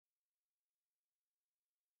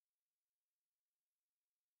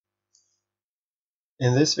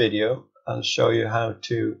In this video, I'll show you how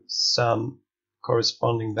to sum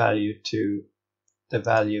corresponding value to the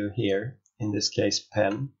value here, in this case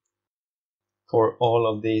pen, for all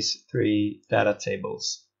of these three data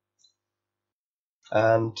tables.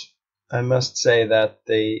 And I must say that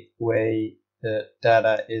the way the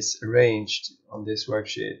data is arranged on this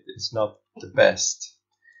worksheet is not the best.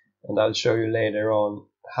 And I'll show you later on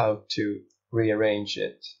how to rearrange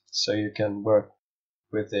it so you can work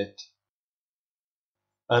with it.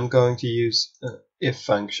 I'm going to use an if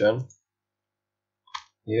function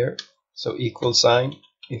here, so equal sign,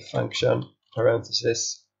 if function,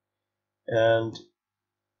 parenthesis, and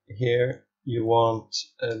here you want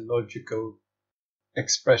a logical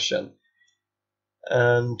expression,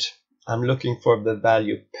 and I'm looking for the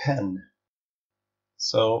value pen,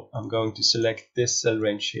 so I'm going to select this cell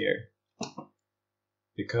range here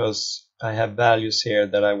because I have values here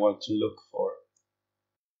that I want to look for,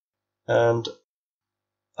 and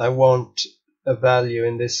I want a value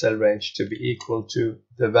in this cell range to be equal to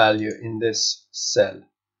the value in this cell.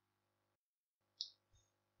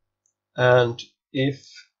 And if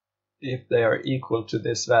they are equal to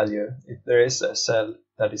this value, if there is a cell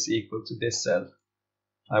that is equal to this cell,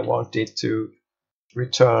 I want it to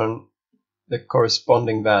return the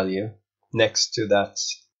corresponding value next to that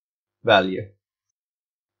value.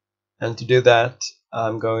 And to do that,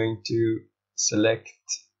 I'm going to select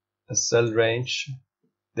a cell range,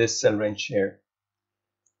 this cell range here,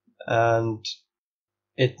 and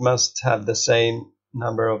it must have the same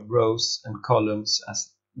number of rows and columns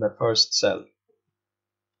as the first cell,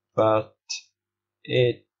 but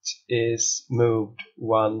it is moved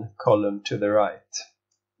one column to the right.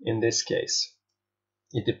 In this case,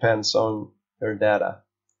 it depends on your data.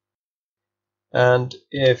 And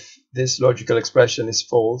if this logical expression is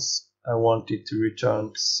false, I want it to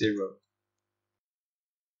return 0.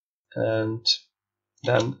 And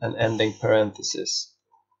then an ending parenthesis.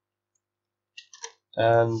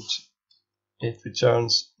 And it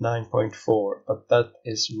returns 9.4, but that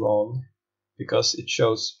is wrong because it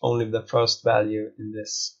shows only the first value in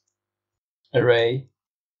this array.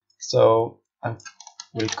 So I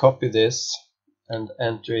will copy this and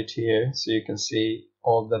enter it here so you can see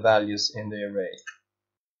all the values in the array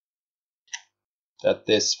that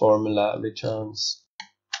this formula returns.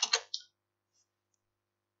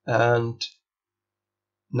 And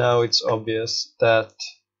now it's obvious that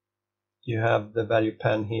you have the value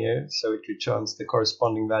pen here, so it returns the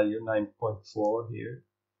corresponding value 9.4 here,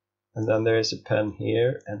 and then there is a pen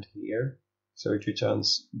here and here, so it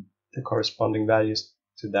returns the corresponding values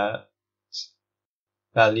to that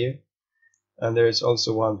value, and there is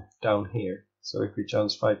also one down here, so it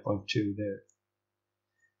returns 5.2 there.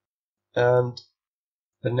 And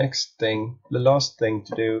the last thing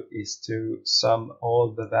to do is to sum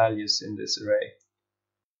all the values in this array.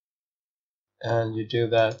 And you do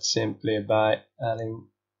that simply by adding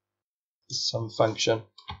some function,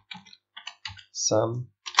 sum,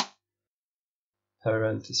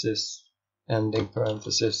 parenthesis, ending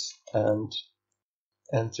parenthesis, and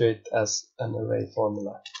enter it as an array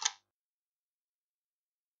formula.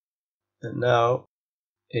 And now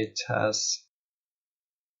it has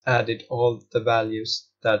added all the values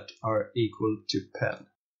that are equal to pen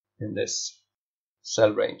in this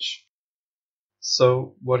cell range.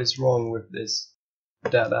 So what is wrong with this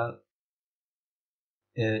data?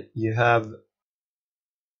 You have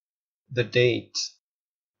the date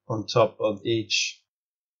on top of each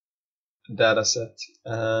data set,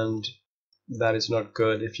 and that is not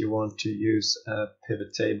good if you want to use a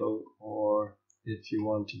pivot table or if you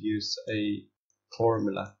want to use a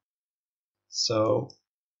formula. So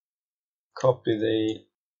copy the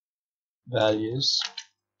values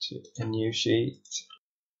to a new sheet,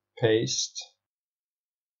 paste,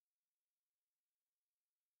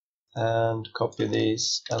 and copy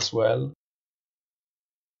these as well.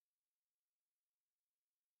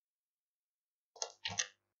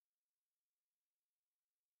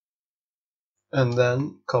 And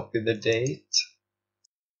then copy the date.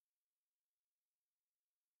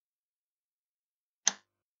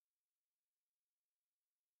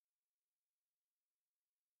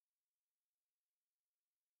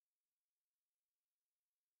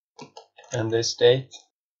 And this date.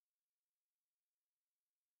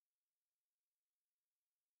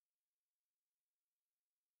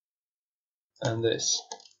 And this.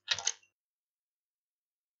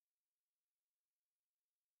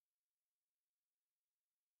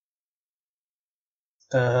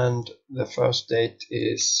 And the first date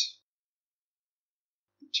is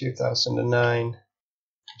 2009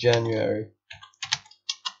 January,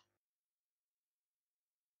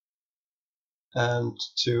 and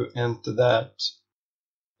to enter that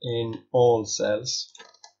in all cells.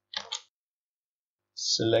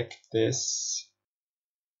 Select this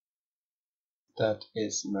that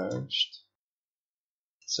is merged.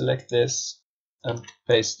 Select this and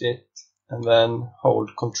paste it, and then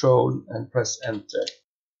hold Ctrl and press Enter,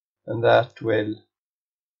 and that will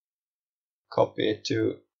copy it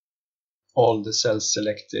to all the cells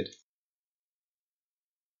selected.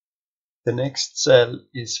 The next cell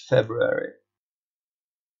is February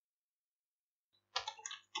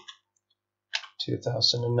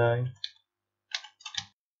 2009.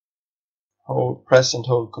 Press and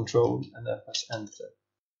hold Ctrl and then press Enter.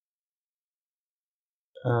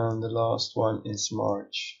 And the last one is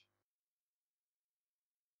March.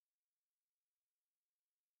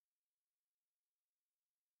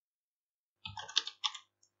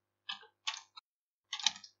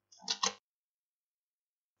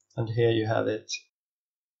 And here you have it.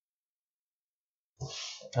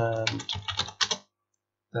 And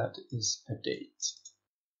that is a date.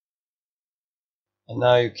 And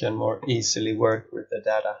now you can more easily work with the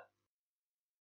data.